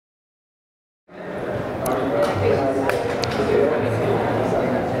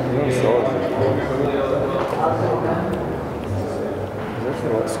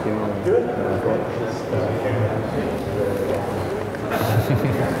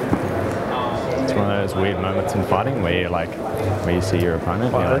It's one of those weird moments in fighting where you see your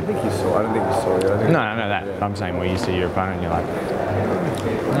opponent. I don't think you saw it. No, that. Yeah. I'm saying where you see your opponent and you're like,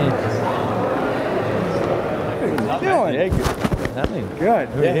 How you doing? yeah, good. Nothing. Good.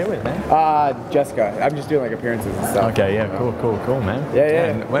 Who are you here with, man? Jessica. I'm just doing like appearances and stuff. Okay, yeah, cool, man. Yeah.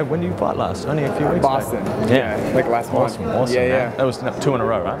 And when did you fight last? Only a few weeks Boston. ago. Yeah, like last month. Awesome, Yeah. man. That was 2 in a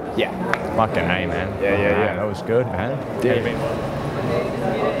row, right? Yeah. Fucking A, man. Yeah. That was good, man. Yeah. How you been?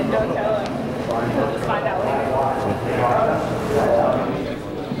 Don't tell him. We'll just find out later.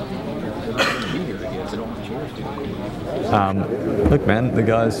 Look, man, the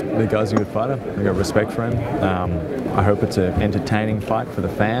guy's a good fighter. I got respect for him. I hope it's an entertaining fight for the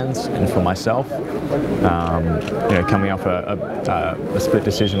fans and for myself. Coming off a split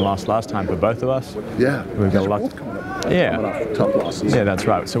decision last time for both of us. Yeah, we've got a lot. Tough losses. Yeah, that's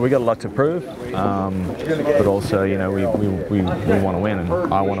right. So we got a lot to prove, but also, we want to win, and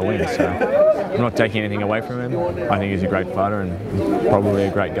I want to win. So I'm not taking anything away from him. I think he's a great fighter and probably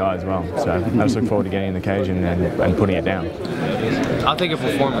a great guy as well. So I just look forward to getting in the cage and putting it down. I'll take a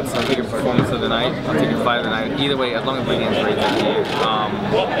performance. I'll take a performance of the night. I'll take a fight of the night. Either way, as long as my hands are right.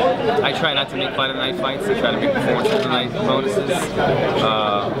 I try not to make fight of the night fights. I try to make performance of the night bonuses.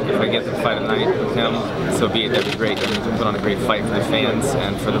 If I get the fight of the night with him, so be it. That'd be great. That means we'll put on a great fight for the fans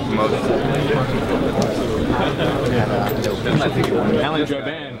and for the promotion. Alan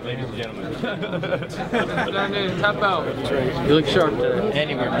Joban, ladies and gentlemen. Tap out. You look sharp today.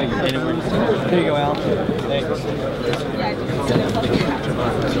 Anywhere. Here you go, Al. Thanks.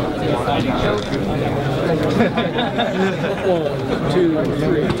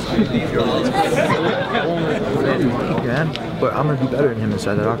 Yeah, but I'm gonna be better than him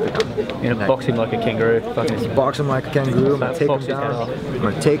inside that octagon. You're gonna box him like a kangaroo. Box him like a kangaroo. I'm gonna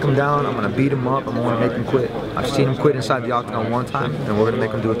take him down. I'm gonna beat him up. I'm gonna make him quit. I've seen him quit inside the octagon one time, and we're gonna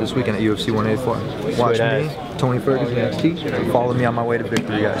make him do it this weekend at UFC 184. Watch me, Tony Ferguson NXT. Follow me on my way to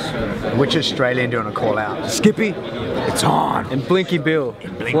victory, guys. Which Australian doing a call out? Skippy, it's on. And Blinky Bill.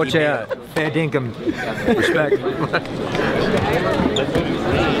 Watch out. Fair dinkum. Respect.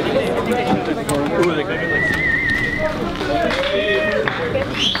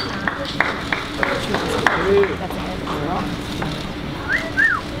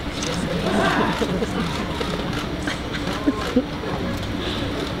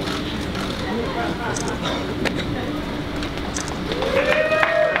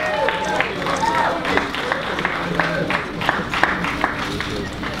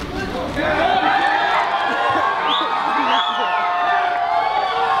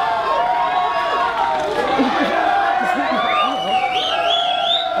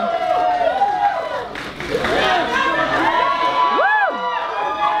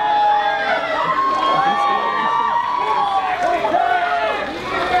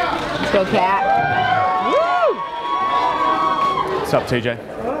 Go, Cat. Woo! What's up, TJ?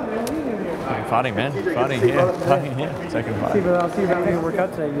 Fighting, man. Fighting here. Second fight. I'll see you around here work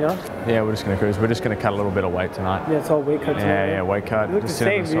out today, you know? Yeah, we're just going to cruise. We're just going to cut a little bit of weight tonight. Yeah, it's all weight cut today. Yeah, weight cut. You look just the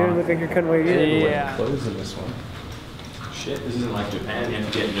same, you look like you're cutting weight either. Yeah. Clothes in this one. Shit, this isn't like Japan. You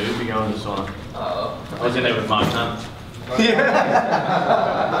have to get nude to go in the sauna. I was in there with my son.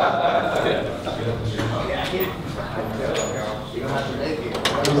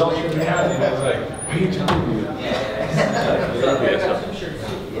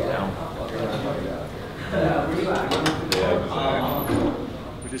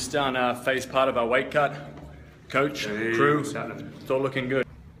 We're just done phase part of our weight cut. Coach, crew, it's all looking good.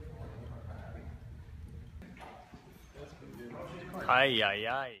 Ay, ay,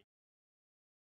 ay.